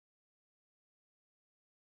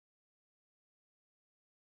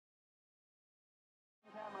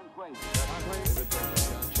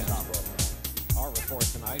Our report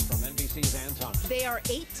tonight from NBC's Ann Thompson. They are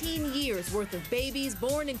 18 years worth of babies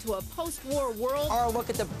born into a post-war world. Our look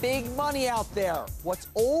at the big money out there. What's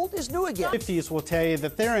old is new again. 50s will tell you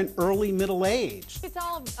that they're in early middle age. It's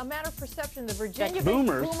all a matter of perception. The Virginia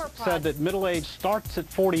Boomers Boomer said that middle age starts at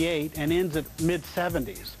 48 and ends at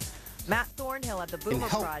mid-70s. Matt Thornhill at the Boomer and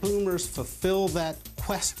help Project. boomers fulfill that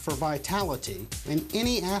quest for vitality in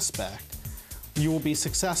any aspect, you will be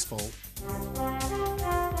successful.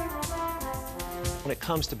 When it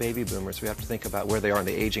comes to baby boomers, we have to think about where they are in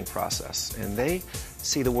the aging process, and they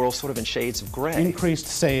see the world sort of in shades of gray. Increased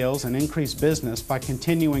sales and increased business by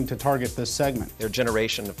continuing to target this segment. They're a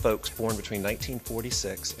generation of folks born between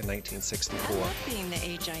 1946 and 1964. I love being the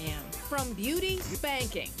age I am. From beauty,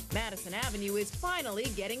 spanking, Madison Avenue is finally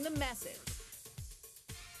getting the message.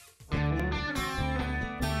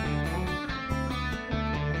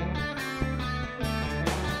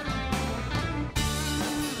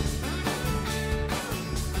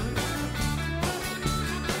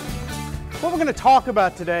 What we're going to talk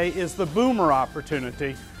about today is the boomer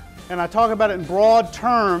opportunity. And I talk about it in broad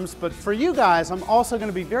terms, but for you guys, I'm also going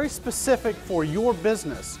to be very specific for your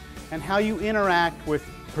business and how you interact with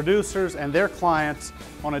producers and their clients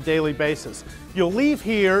on a daily basis. You'll leave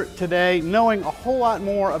here today knowing a whole lot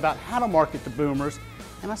more about how to market to boomers,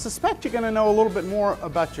 and I suspect you're going to know a little bit more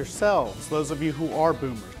about yourselves, those of you who are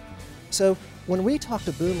boomers. So when we talk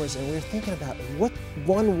to boomers and we're thinking about what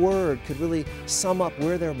one word could really sum up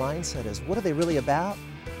where their mindset is, what are they really about?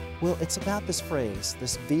 Well, it's about this phrase,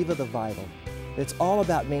 this Viva the Vital. It's all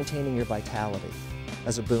about maintaining your vitality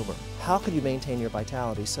as a boomer. How could you maintain your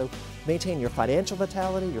vitality? So maintain your financial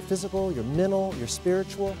vitality, your physical, your mental, your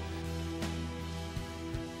spiritual.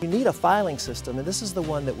 You need a filing system, and this is the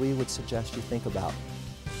one that we would suggest you think about.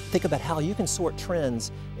 Think about how you can sort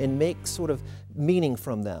trends and make sort of meaning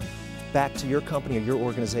from them back to your company or your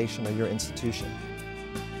organization or your institution.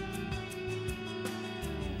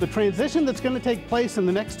 The transition that's going to take place in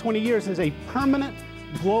the next 20 years is a permanent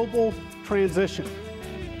global transition.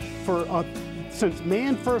 Since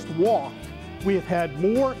man first walked, we have had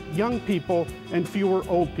more young people and fewer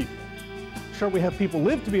old people. Sure, we have people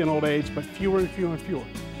live to be an old age, but fewer and fewer and fewer.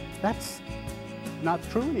 That's not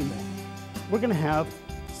true anymore. We're going to have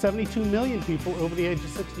 72 million people over the age of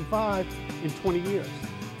 65 in 20 years.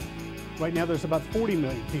 Right now there's about 40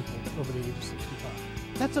 million people over the age of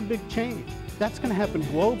 65. That's a big change. That's going to happen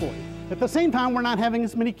globally. At the same time, we're not having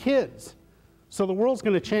as many kids. So the world's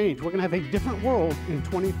going to change. We're going to have a different world in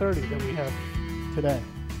 2030 than we have today.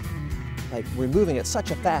 Like, we're moving at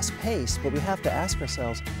such a fast pace, but we have to ask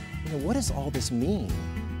ourselves, you know, what does all this mean?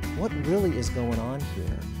 What really is going on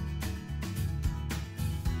here?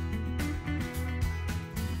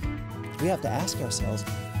 We have to ask ourselves,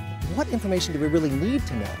 what information do we really need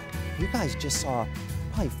to know? You guys just saw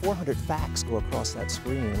probably 400 facts go across that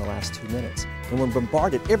screen in the last 2 minutes. And we're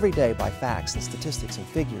bombarded every day by facts and statistics and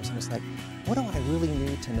figures. And it's like, what do I really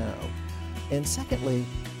need to know? And secondly,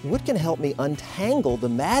 what can help me untangle the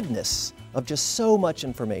madness of just so much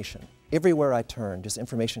information? Everywhere I turn, just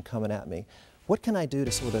information coming at me. What can I do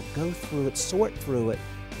to sort of go through it, sort through it,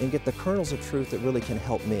 and get the kernels of truth that really can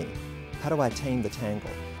help me? How do I tame the tangle?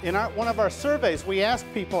 In one of our surveys, we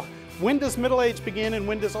asked people, when does middle age begin and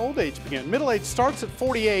when does old age begin? Middle age starts at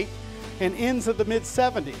 48 and ends at the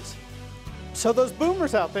mid-70s. So those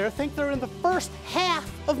boomers out there think they're in the first half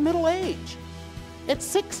of middle age. At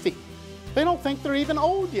 60, they don't think they're even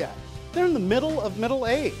old yet. They're in the middle of middle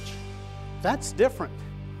age. That's different.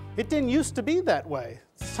 It didn't used to be that way.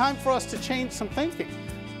 It's time for us to change some thinking.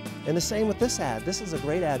 And the same with this ad. This is a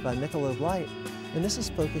great ad by Michelob Light, and this is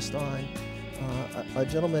focused on a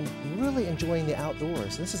gentleman really enjoying the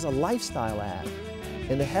outdoors. This is a lifestyle ad,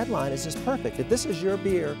 and the headline is just perfect. If this is your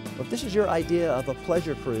beer, or if this is your idea of a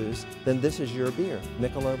pleasure cruise, then this is your beer,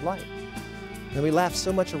 Michelob Light. And we laugh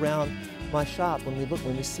so much around my shop when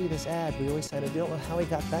we see this ad. We always say, I don't know how he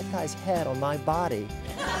got that guy's head on my body,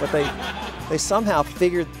 but they somehow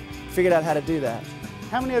figured out how to do that.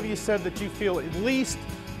 How many of you said that you feel at least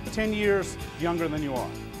 10 years younger than you are?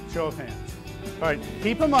 Show of hands. All right,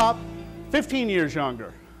 keep them up. 15 years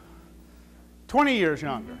younger, 20 years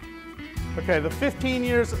younger. Okay, the 15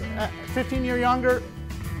 year younger,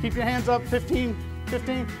 keep your hands up, 15.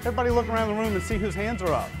 Everybody look around the room and see whose hands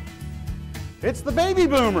are up. It's the baby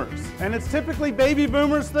boomers, and it's typically baby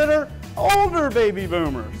boomers that are older baby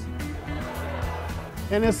boomers.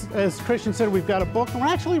 And as Christian said, we've got a book, and we're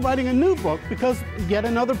actually writing a new book because yet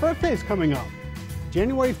another birthday is coming up.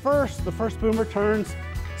 January 1st, the first boomer turns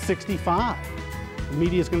 65. The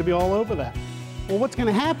media is going to be all over that. Well, what's going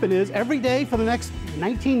to happen is every day for the next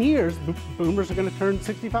 19 years, boomers are going to turn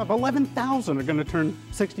 65. 11,000 are going to turn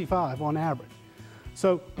 65 on average.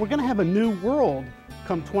 So we're going to have a new world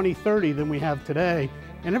come 2030 than we have today,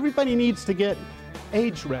 and everybody needs to get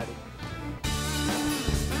age ready.